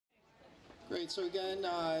Great. So again,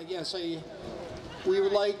 yes, we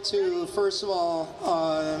would like to, first of all,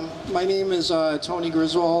 my name is Tony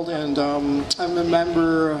Griswold, and I'm a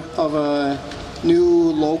member of a new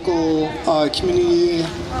local community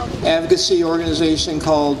advocacy organization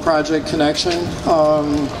called Project Connection.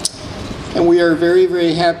 And we are very,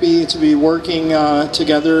 very happy to be working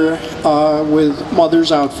together with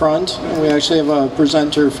Mothers Out Front. And we actually have a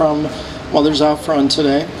presenter from Mothers Out Front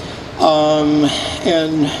today.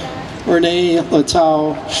 And Renee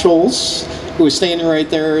Latau-Schultz, who is standing right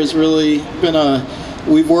there, has really been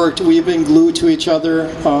we've been glued to each other.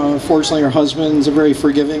 Fortunately, her husband's a very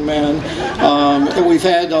forgiving man. And we've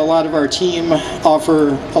had a lot of our team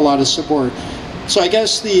offer a lot of support. So I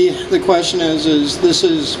guess the question is this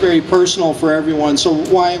is very personal for everyone, so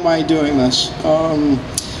why am I doing this?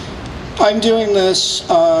 I'm doing this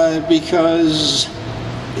because,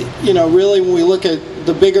 you know, really when we look at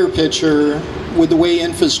the bigger picture with the way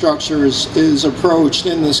infrastructure is approached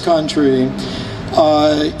in this country,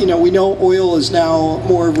 you know, we know oil is now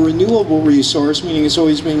more of a renewable resource, meaning it's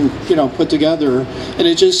always been, you know, put together, and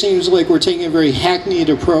it just seems like we're taking a very hackneyed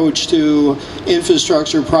approach to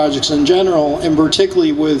infrastructure projects in general, and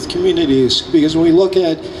particularly with communities, because when we look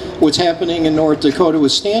at what's happening in North Dakota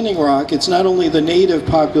with Standing Rock, it's not only the native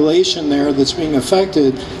population there that's being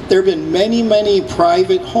affected. There have been many, many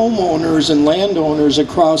private homeowners and landowners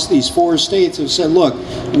across these 4 states who have said, look,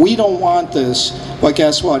 we don't want this, but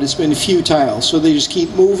guess what? It's been futile. So they just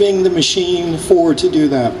keep moving the machine forward to do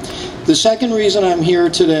that. The second reason I'm here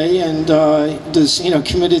today and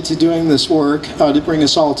committed to doing this work to bring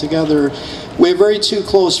us all together, we have very 2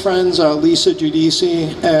 close friends, Lisa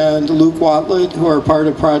Giudice and Luke Watlet, who are part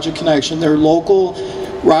of Project Connection. They're local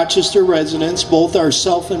Rochester residents. Both are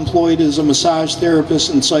self-employed as a massage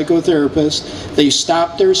therapist and psychotherapist. They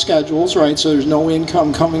stopped their schedules, right, so there's no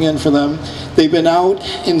income coming in for them. They've been out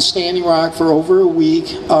in Standing Rock for over a week.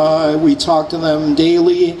 We talk to them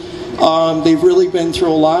daily. They've really been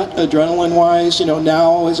through a lot, adrenaline-wise. You know,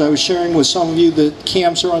 now, as I was sharing with some of you, the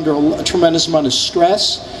camps are under a tremendous amount of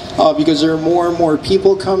stress because there are more and more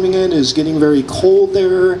people coming in. It's getting very cold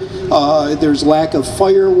there. There's lack of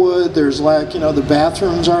firewood. There's lack, you know, the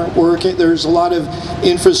bathrooms aren't working. There's a lot of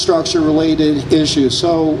infrastructure-related issues.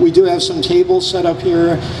 So we do have some tables set up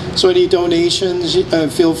here. So any donations,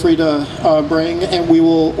 feel free to bring, and we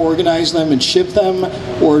will organize them and ship them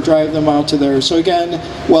or drive them out to there. So again,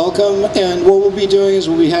 welcome. And what we'll be doing is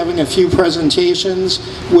we'll be having a few presentations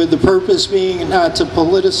with the purpose being not to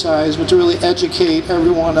politicize, but to really educate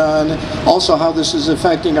everyone on also how this is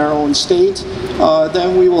affecting our own state.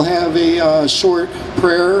 Then we will have a short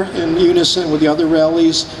prayer in unison with the other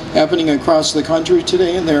rallies happening across the country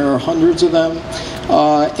today, and there are hundreds of them.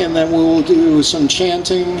 And then we will do some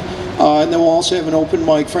chanting, and then we'll also have an open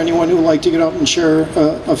mic for anyone who would like to get up and share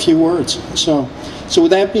a few words. So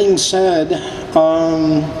with that being said,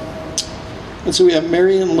 let's see, we have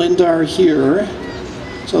Mary and Linda are here.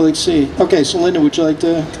 So let's see. Okay, so Linda, would you like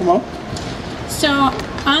to come up? So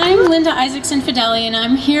I'm Linda Isaacson Fideli, and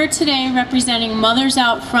I'm here today representing Mothers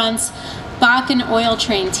Out Front's Bakken Oil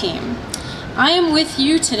Train team. I am with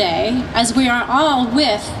you today as we are all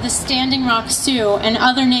with the Standing Rock Sioux and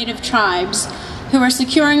other native tribes who are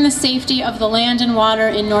securing the safety of the land and water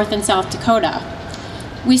in North and South Dakota.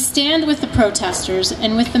 We stand with the protesters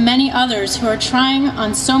and with the many others who are trying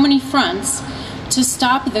on so many fronts to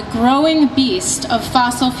stop the growing beast of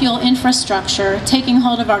fossil fuel infrastructure taking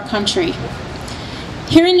hold of our country.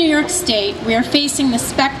 Here in New York State, we are facing the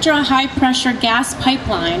Spectra high-pressure gas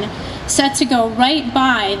pipeline set to go right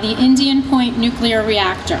by the Indian Point nuclear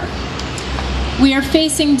reactor. We are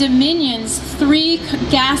facing Dominion's 3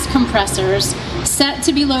 gas compressors set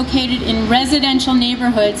to be located in residential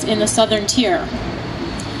neighborhoods in the southern tier.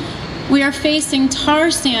 We are facing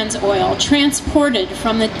tar sands oil transported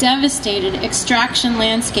from the devastated extraction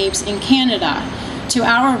landscapes in Canada to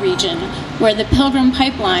our region, where the Pilgrim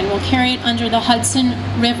Pipeline will carry it under the Hudson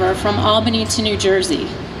River from Albany to New Jersey.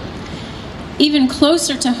 Even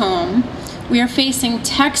closer to home, we are facing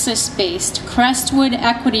Texas-based Crestwood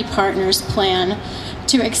Equity Partners' plan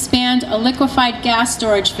to expand a liquefied gas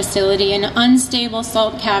storage facility in unstable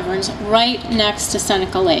salt caverns right next to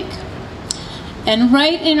Seneca Lake. And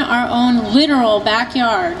right in our own literal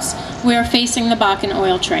backyards, we are facing the Bakken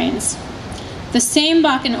oil trains. The same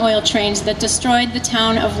Bakken oil trains that destroyed the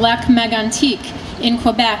town of Lac-Mégantic in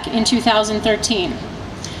Quebec in 2013.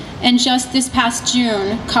 And just this past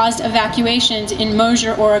June, caused evacuations in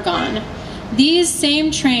Mosier, Oregon. These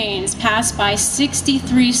same trains pass by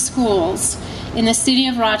 63 schools in the city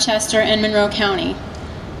of Rochester and Monroe County.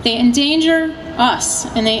 They endanger us,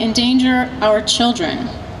 and they endanger our children.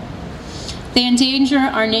 They endanger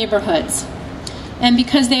our neighborhoods. And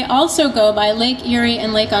because they also go by Lake Erie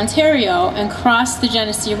and Lake Ontario and cross the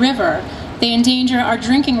Genesee River, they endanger our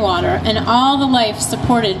drinking water and all the life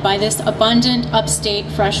supported by this abundant upstate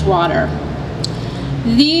fresh water.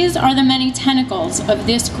 These are the many tentacles of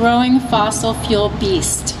this growing fossil fuel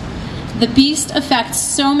beast. The beast affects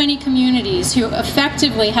so many communities who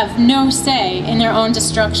effectively have no say in their own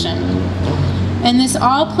destruction. And this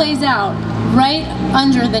all plays out right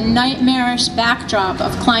under the nightmarish backdrop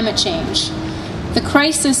of climate change. The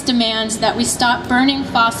crisis demands that we stop burning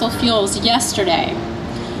fossil fuels yesterday.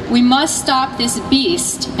 We must stop this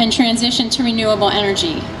beast and transition to renewable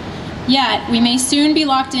energy. Yet, we may soon be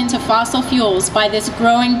locked into fossil fuels by this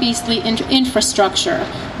growing beastly infrastructure,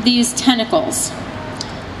 these tentacles.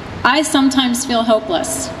 I sometimes feel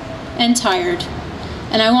hopeless and tired,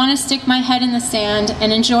 and I want to stick my head in the sand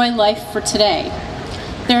and enjoy life for today.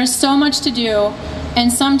 There is so much to do,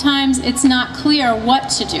 and sometimes it's not clear what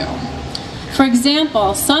to do. For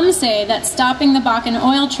example, some say that stopping the Bakken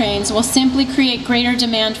oil trains will simply create greater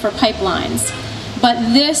demand for pipelines.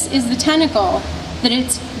 But this is the tentacle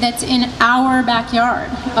that's in our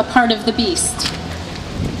backyard, a part of the beast.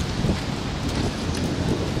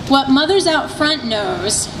 What Mothers Out Front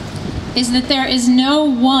knows is that there is no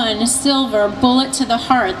one silver bullet to the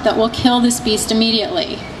heart that will kill this beast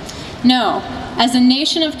immediately. No, as a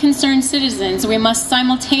nation of concerned citizens, we must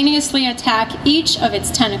simultaneously attack each of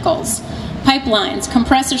its tentacles: pipelines,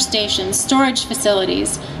 compressor stations, storage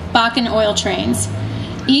facilities, Bakken oil trains.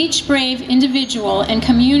 Each brave individual and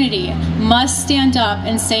community must stand up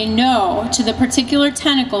and say no to the particular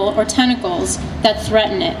tentacle or tentacles that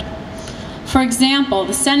threaten it. For example,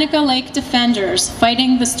 the Seneca Lake Defenders,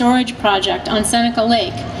 fighting the storage project on Seneca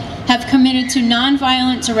Lake, have committed to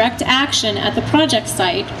nonviolent direct action at the project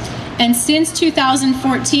site, and since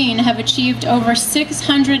 2014 have achieved over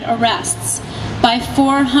 600 arrests by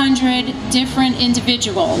 400 different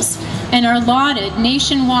individuals, and are lauded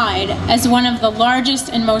nationwide as one of the largest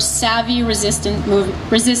and most savvy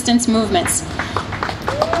resistance movements.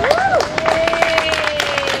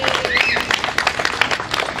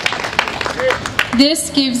 This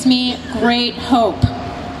gives me great hope.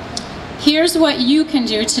 Here's what you can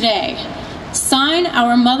do today. Sign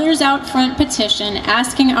our Mothers Out Front petition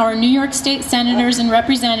asking our New York State senators and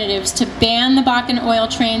representatives to ban the Bakken oil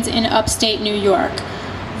trains in upstate New York.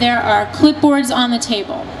 There are clipboards on the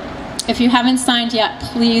table. If you haven't signed yet,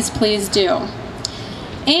 please, please do.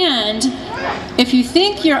 And if you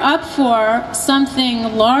think you're up for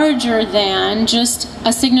something larger than just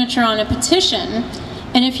a signature on a petition,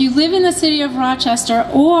 and if you live in the city of Rochester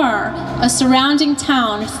or a surrounding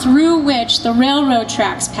town through which the railroad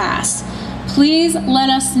tracks pass, please let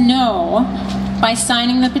us know by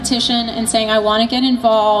signing the petition and saying, I want to get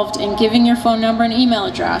involved, and giving your phone number and email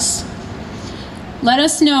address. Let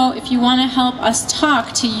us know if you want to help us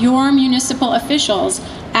talk to your municipal officials,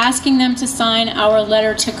 asking them to sign our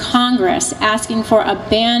letter to Congress asking for a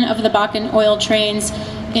ban of the Bakken oil trains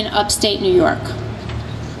in upstate New York.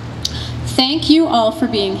 Thank you all for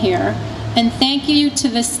being here, and thank you to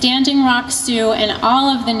the Standing Rock Sioux and all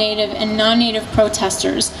of the Native and non-Native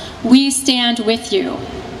protesters. We stand with you.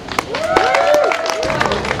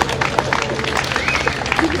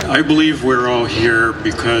 I believe we're all here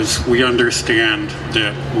because we understand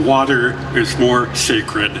that water is more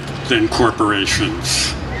sacred than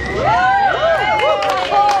corporations.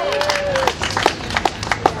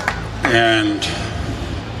 And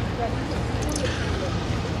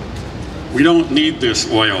we don't need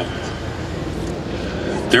this oil.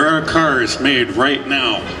 There are cars made right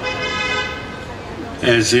now,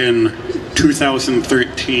 as in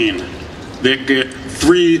 2013, that get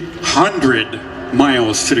 300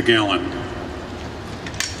 miles to the gallon.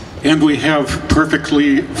 And we have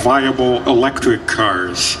perfectly viable electric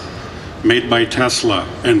cars made by Tesla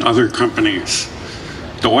and other companies.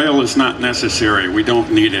 The oil is not necessary. We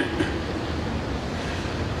don't need it.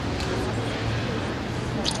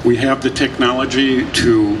 We have the technology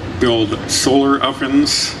to build solar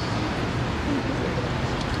ovens.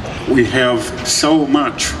 We have so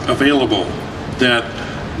much available that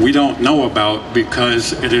we don't know about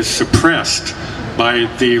because it is suppressed by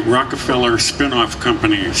the Rockefeller spin-off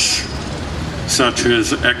companies, such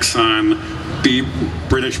as Exxon,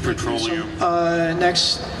 British Petroleum.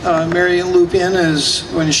 Next, Marion Lupien is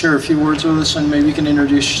going to share a few words with us, and maybe you can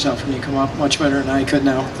introduce yourself when you come up much better than I could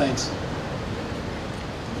now. Thanks.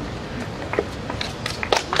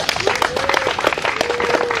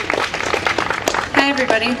 Hi,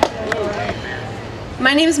 everybody.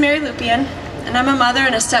 My name is Mary Lupien, and I'm a mother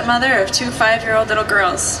and a stepmother of two 5-year-old little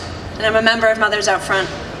girls, and I'm a member of Mothers Out Front.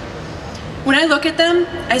 When I look at them,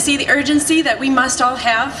 I see the urgency that we must all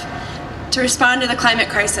have to respond to the climate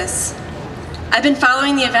crisis. I've been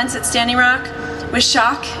following the events at Standing Rock with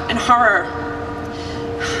shock and horror.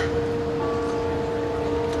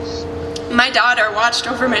 My daughter watched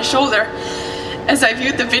over my shoulder as I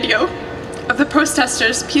viewed the video of the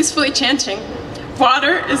protesters peacefully chanting,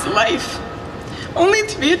 "Water is life," only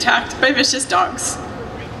to be attacked by vicious dogs.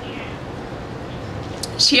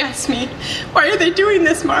 She asked me, "Why are they doing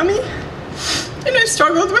this, Mommy?" And I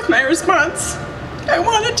struggled with my response. I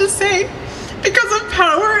wanted to say, because of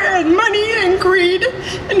power and money and greed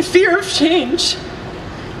and fear of change.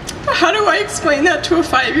 But how do I explain that to a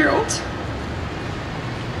 5-year-old?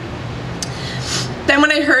 Then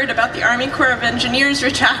when I heard about the Army Corps of Engineers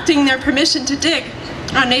retracting their permission to dig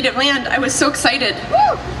on Native land, I was so excited.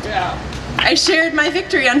 I shared my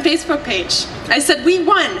victory on Facebook page. I said, "We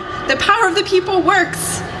won! The power of the people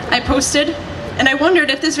works!" I posted, and I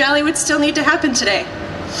wondered if this rally would still need to happen today.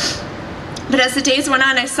 But as the days went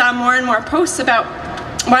on, I saw more and more posts about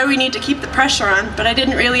why we need to keep the pressure on, but I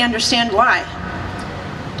didn't really understand why.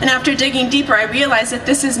 And after digging deeper, I realized that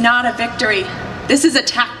this is not a victory. This is a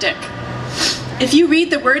tactic. If you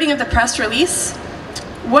read the wording of the press release,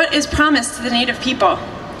 what is promised to the Native people?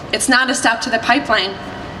 It's not a stop to the pipeline,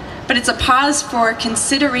 but it's a pause for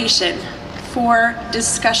consideration, for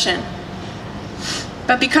discussion.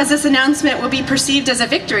 But because this announcement will be perceived as a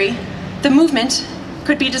victory, the movement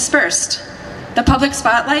could be dispersed. The public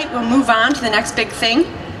spotlight will move on to the next big thing,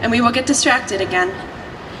 and we will get distracted again.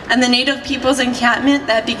 And the Native people's encampment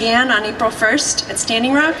that began on April 1st at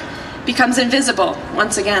Standing Rock becomes invisible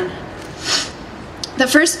once again. The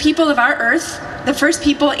first people of our earth, the first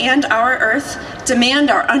people and our earth, demand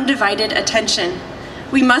our undivided attention.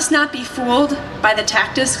 We must not be fooled by the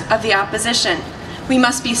tactics of the opposition. We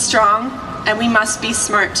must be strong, and we must be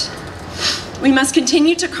smart. We must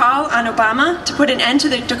continue to call on Obama to put an end to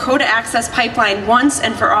the Dakota Access Pipeline once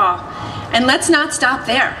and for all. And let's not stop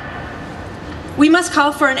there. We must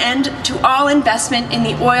call for an end to all investment in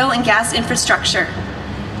the oil and gas infrastructure.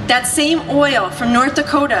 That same oil from North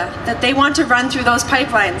Dakota that they want to run through those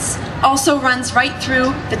pipelines also runs right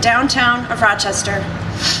through the downtown of Rochester.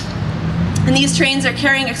 And these trains are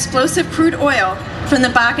carrying explosive crude oil from the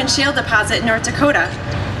Bakken Shale deposit in North Dakota.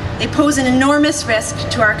 They pose an enormous risk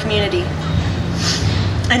to our community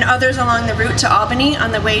and others along the route to Albany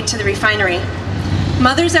on the way to the refinery.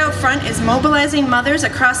 Mothers Out Front is mobilizing mothers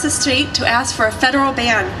across the state to ask for a federal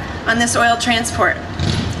ban on this oil transport.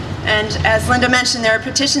 And as Linda mentioned, there are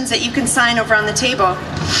petitions that you can sign over on the table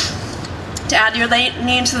to add your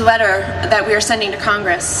name to the letter that we are sending to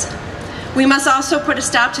Congress. We must also put a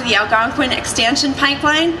stop to the Algonquin extension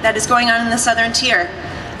pipeline that is going on in the southern tier.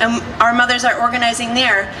 And our mothers are organizing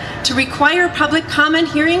there to require public comment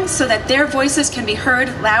hearings so that their voices can be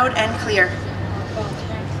heard loud and clear.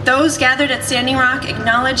 Those gathered at Standing Rock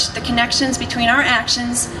acknowledged the connections between our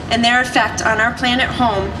actions and their effect on our planet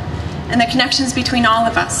home, and the connections between all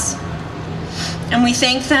of us. And we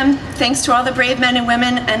thank them, thanks to all the brave men and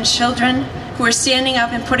women and children who are standing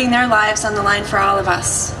up and putting their lives on the line for all of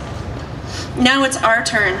us. Now it's our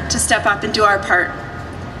turn to step up and do our part.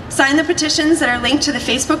 Sign the petitions that are linked to the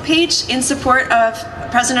Facebook page in support of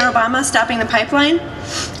President Obama stopping the pipeline,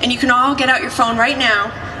 and you can all get out your phone right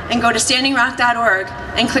now and go to standingrock.org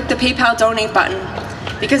and click the PayPal donate button,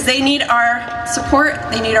 because they need our support,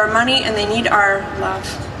 they need our money, and they need our love.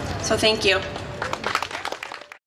 So thank you.